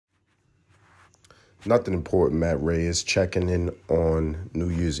Nothing important, Matt Reyes checking in on New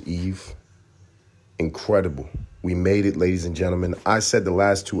Year's Eve. Incredible. We made it, ladies and gentlemen. I said the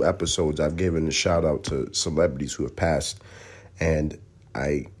last two episodes, I've given a shout out to celebrities who have passed. And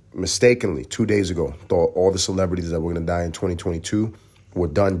I mistakenly, 2 days ago, thought all the celebrities that were going to die in 2022 were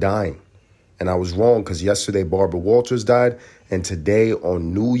done dying. And I was wrong because yesterday Barbara Walters died. And today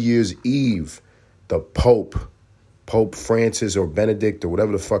on New Year's Eve, the Pope Francis or Benedict or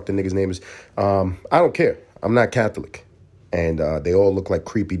whatever the fuck the nigga's name is. I don't care. I'm not Catholic. And they all look like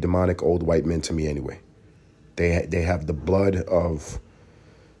creepy, demonic old white men to me anyway. They have the blood of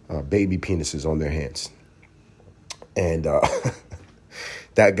baby penises on their hands. And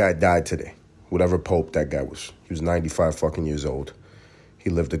that guy died today. Whatever Pope that guy was. He was 95 fucking years old. He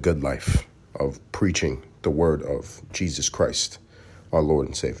lived a good life of preaching the word of Jesus Christ, our Lord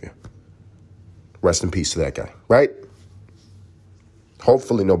and Savior. Rest in peace to that guy, right?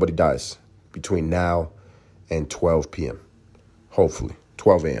 Hopefully nobody dies between now and 12 p.m. Hopefully.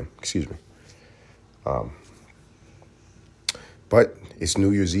 12 a.m., excuse me. But it's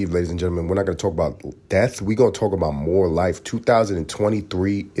New Year's Eve, ladies and gentlemen. We're not going to talk about death. We're going to talk about more life.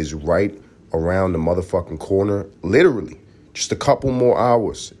 2023 is right around the motherfucking corner. Literally, just a couple more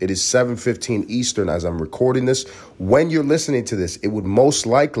hours. It is 7:15 Eastern as I'm recording this. When you're listening to this, it would most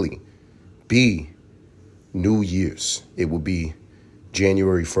likely be New Year's. It will be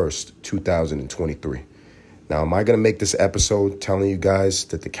January 1st, 2023. Now, am I going to make this episode telling you guys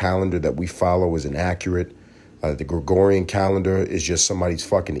that the calendar that we follow is inaccurate? The Gregorian calendar is just somebody's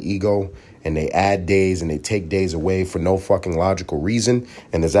fucking ego, and they add days and they take days away for no fucking logical reason,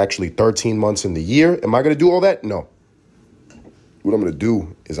 and there's actually 13 months in the year. Am I going to do all that? No. What I'm going to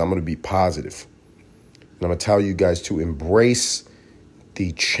do is I'm going to be positive. And I'm going to tell you guys to embrace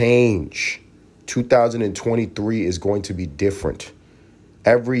the change. 2023 is going to be different.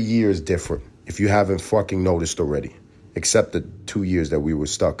 Every year is different, if you haven't fucking noticed already, except the 2 years that we were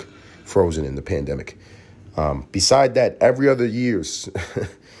stuck frozen in the pandemic. Beside that, every other year was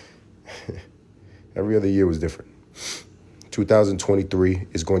different. 2023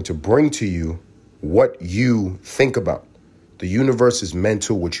 is going to bring to you what you think about. The universe is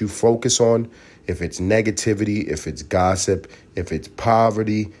mental, what you focus on. If it's negativity, if it's gossip, if it's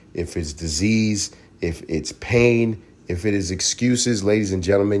poverty, if it's disease, if it's pain, if it is excuses, ladies and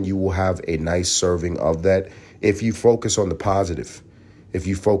gentlemen, you will have a nice serving of that. If you focus on the positive, if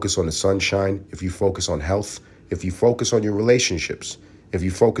you focus on the sunshine, if you focus on health, if you focus on your relationships, if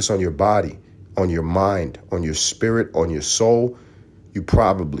you focus on your body, on your mind, on your spirit, on your soul, you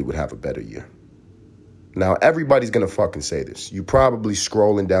probably would have a better year. Now, everybody's going to fucking say this. You probably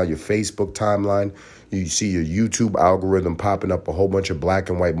scrolling down your Facebook timeline. You see your YouTube algorithm popping up a whole bunch of black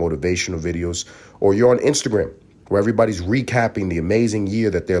and white motivational videos. Or you're on Instagram where everybody's recapping the amazing year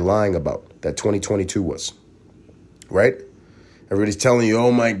that they're lying about, that 2022 was. Right? Everybody's telling you,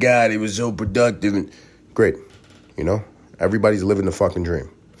 oh my God, it was so productive. And great. You know, everybody's living the fucking dream.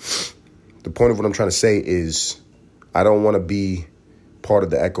 The point of what I'm trying to say is I don't want to be part of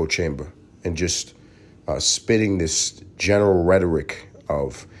the echo chamber and just spitting this general rhetoric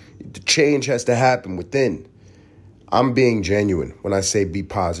of the change has to happen within. I'm being genuine when I say be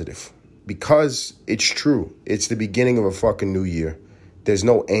positive because it's true. It's the beginning of a fucking new year. There's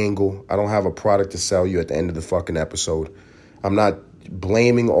no angle. I don't have a product to sell you at the end of the fucking episode. I'm not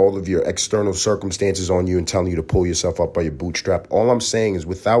blaming all of your external circumstances on you and telling you to pull yourself up by your bootstrap. All I'm saying is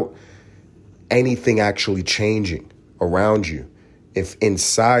without anything actually changing around you, if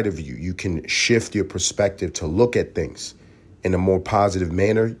inside of you, you can shift your perspective to look at things in a more positive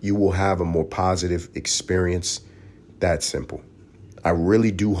manner, you will have a more positive experience. That simple. I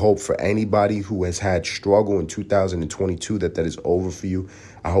really do hope for anybody who has had struggle in 2022 that is over for you.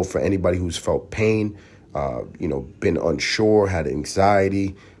 I hope for anybody who's felt pain, been unsure, had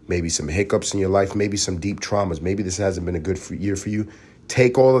anxiety, maybe some hiccups in your life, maybe some deep traumas. Maybe this hasn't been a good year for you.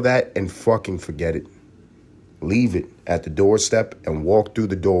 Take all of that and fucking forget it. Leave it at the doorstep and walk through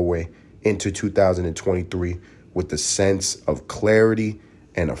the doorway into 2023 with the sense of clarity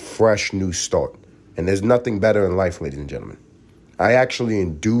and a fresh new start. And there's nothing better in life, ladies and gentlemen. I actually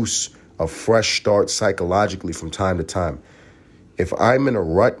induce a fresh start psychologically from time to time. If I'm in a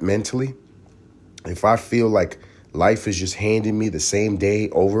rut mentally, if I feel like life is just handing me the same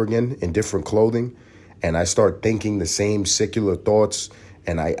day over again in different clothing, and I start thinking the same secular thoughts,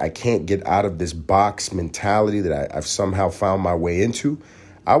 and I can't get out of this box mentality that I've somehow found my way into,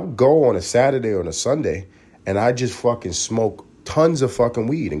 I would go on a Saturday or on a Sunday, and I just fucking smoke tons of fucking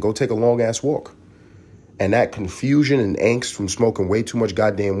weed and go take a long-ass walk. And that confusion and angst from smoking way too much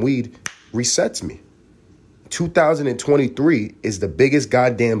goddamn weed resets me. 2023 is the biggest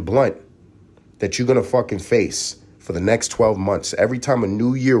goddamn blunt that you're going to fucking face for the next 12 months. Every time a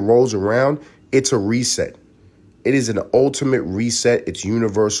new year rolls around, it's a reset. It is an ultimate reset. It's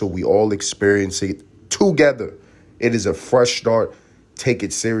universal. We all experience it together. It is a fresh start. Take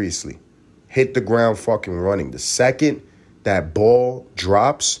it seriously. Hit the ground fucking running. The second that ball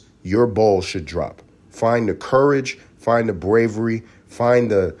drops, your ball should drop. Find the courage, find the bravery,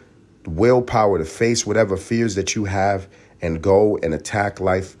 find the willpower to face whatever fears that you have and go and attack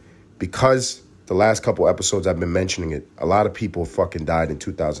life. Because the last couple episodes I've been mentioning it, a lot of people fucking died in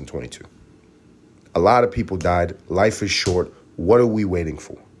 2022. A lot of people died. Life is short. What are we waiting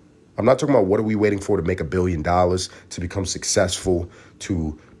for? I'm not talking about what are we waiting for to make $1 billion, to become successful,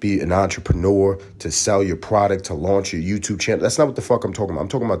 to be an entrepreneur, to sell your product, to launch your YouTube channel. That's not what the fuck I'm talking about. I'm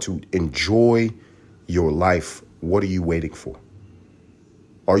talking about to enjoy your life. What are you waiting for?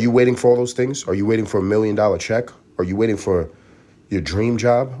 Are you waiting for all those things? Are you waiting for $1 million check? Are you waiting for your dream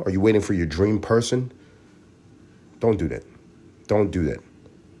job? Are you waiting for your dream person? Don't do that. Don't do that.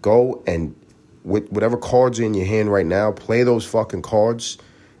 Go and with whatever cards are in your hand right now, play those fucking cards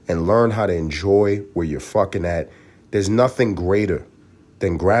and learn how to enjoy where you're fucking at. There's nothing greater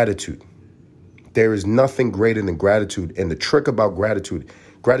than gratitude. There is nothing greater than gratitude. And the trick about gratitude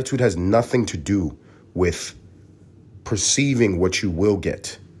has nothing to do with perceiving what you will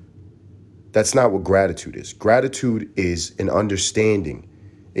get. That's not what gratitude is. Gratitude is an understanding.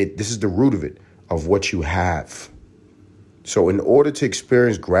 This is the root of it, of what you have. So in order to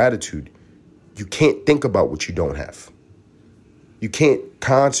experience gratitude, you can't think about what you don't have. You can't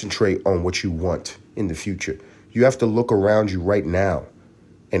concentrate on what you want in the future. You have to look around you right now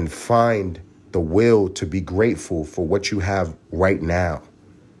and find the will to be grateful for what you have right now.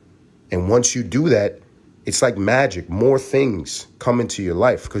 And once you do that, it's like magic. More things come into your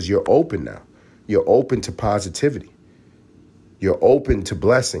life because you're open now. You're open to positivity. You're open to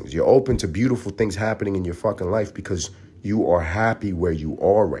blessings. You're open to beautiful things happening in your fucking life because you are happy where you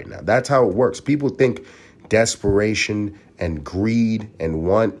are right now. That's how it works. People think desperation and greed and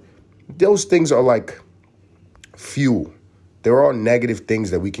want, those things are like fuel. There are negative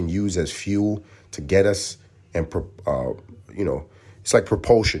things that we can use as fuel to get us and, it's like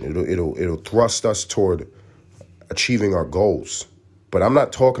propulsion. It'll thrust us toward achieving our goals. But I'm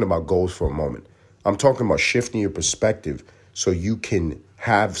not talking about goals for a moment. I'm talking about shifting your perspective so you can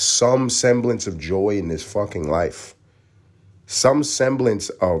have some semblance of joy in this fucking life. Some semblance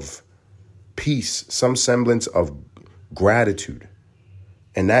of peace, some semblance of gratitude.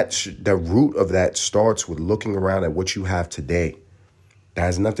 And the root of that starts with looking around at what you have today. That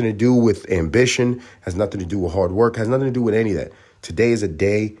has nothing to do with ambition, has nothing to do with hard work, has nothing to do with any of that. Today is a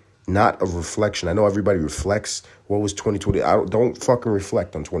day not of reflection. I know everybody reflects. What was 2020? Don't fucking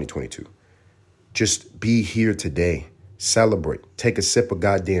reflect on 2022. Just be here today. Celebrate. Take a sip of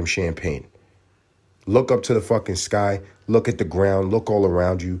goddamn champagne. Look up to the fucking sky. Look at the ground. Look all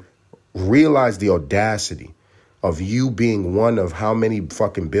around you. Realize the audacity of you being one of how many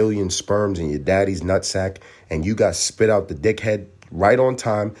fucking billion sperms in your daddy's nutsack, and you got spit out the dickhead right on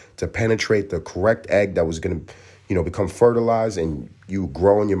time to penetrate the correct egg that was going to, become fertilized, and you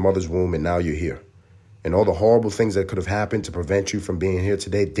grow in your mother's womb, and now you're here. And all the horrible things that could have happened to prevent you from being here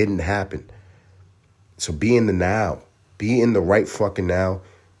today didn't happen. So be in the now. Be in the right fucking now.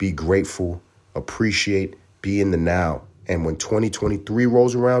 Be grateful. Appreciate. Be in the now. And when 2023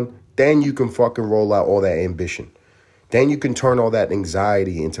 rolls around, then you can fucking roll out all that ambition. Then you can turn all that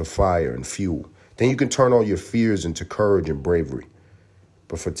anxiety into fire and fuel. Then you can turn all your fears into courage and bravery.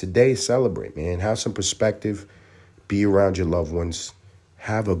 But for today, celebrate, man. Have some perspective. Be around your loved ones.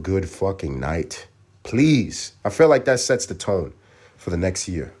 Have a good fucking night. Please. I feel like that sets the tone for the next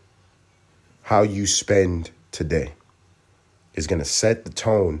year. How you spend today is going to set the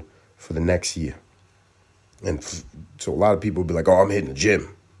tone for the next year. And so a lot of people will be like, oh, I'm hitting the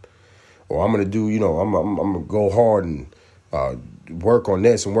gym. Or I'm going to do, I'm going to go hard and work on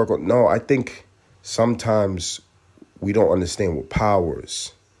this and work on. No, I think sometimes we don't understand what power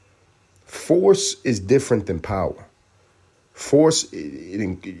is. Force is different than power. Force,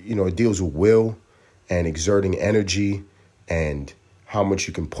 it deals with will and exerting energy and how much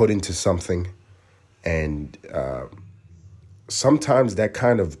you can put into something. And sometimes that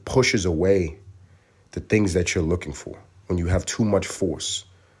kind of pushes away the things that you're looking for when you have too much force.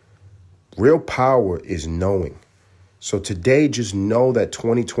 Real power is knowing. So today, just know that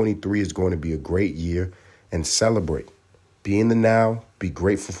 2023 is going to be a great year and celebrate. Be in the now, be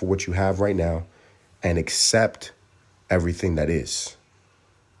grateful for what you have right now, and accept everything that is.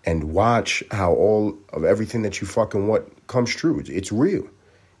 And watch how all of everything that you fucking want comes true. It's real.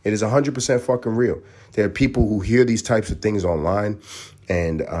 It is 100% fucking real. There are people who hear these types of things online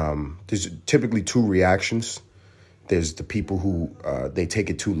And there's typically two reactions. There's the people who they take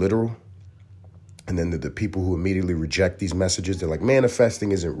it too literal. And then the people who immediately reject these messages. They're like,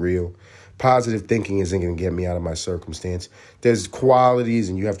 manifesting isn't real. Positive thinking isn't going to get me out of my circumstance. There's qualities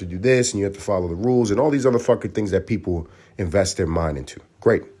and you have to do this and you have to follow the rules and all these other fucking things that people invest their mind into.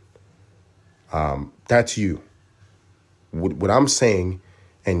 Great. That's you. What I'm saying,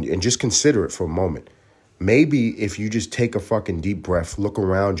 and just consider it for a moment. Maybe if you just take a fucking deep breath, look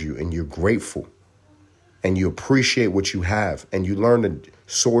around you and you're grateful and you appreciate what you have and you learn to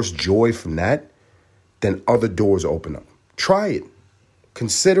source joy from that, then other doors open up. Try it.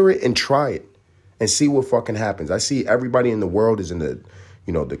 Consider it and try it and see what fucking happens. I see everybody in the world is in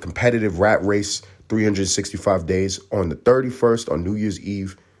the competitive rat race, 365 days. On the 31st, on New Year's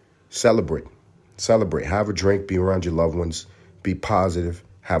Eve, celebrate. Celebrate. Have a drink. Be around your loved ones. Be positive.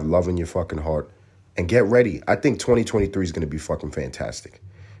 Have love in your fucking heart. And get ready. I think 2023 is going to be fucking fantastic.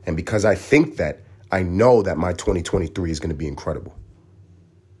 And because I think that, I know that my 2023 is going to be incredible.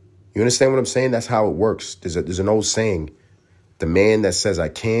 You understand what I'm saying? That's how it works. There's an old saying, the man that says I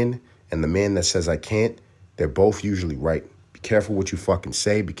can and the man that says I can't, they're both usually right. Be careful what you fucking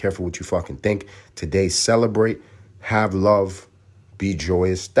say. Be careful what you fucking think. Today, celebrate, have love, be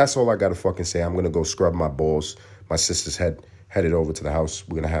joyous. That's all I got to fucking say. I'm going to go scrub my balls. My sister's headed over to the house.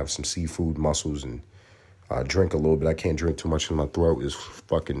 We're going to have some seafood, mussels, and drink a little bit. I can't drink too much because my throat is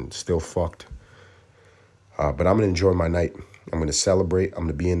fucking still fucked. But I'm going to enjoy my night. I'm going to celebrate. I'm going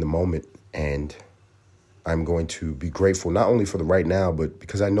to be in the moment. And I'm going to be grateful not only for the right now, but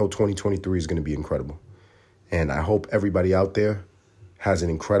because I know 2023 is going to be incredible. And I hope everybody out there has an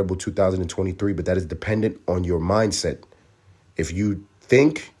incredible 2023, but that is dependent on your mindset. If you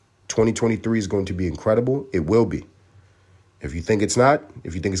think 2023 is going to be incredible, it will be. If you think it's not,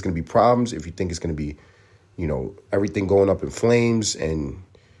 if you think it's going to be problems, if you think it's going to be, everything going up in flames and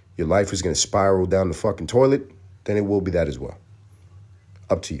your life is going to spiral down the fucking toilet, then it will be that as well.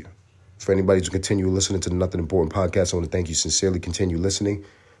 Up to you. For anybody who's continue listening to the Nothing Important podcast, I want to thank you sincerely. Continue listening.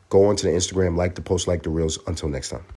 Go on to the Instagram, like the post, like the reels. Until next time.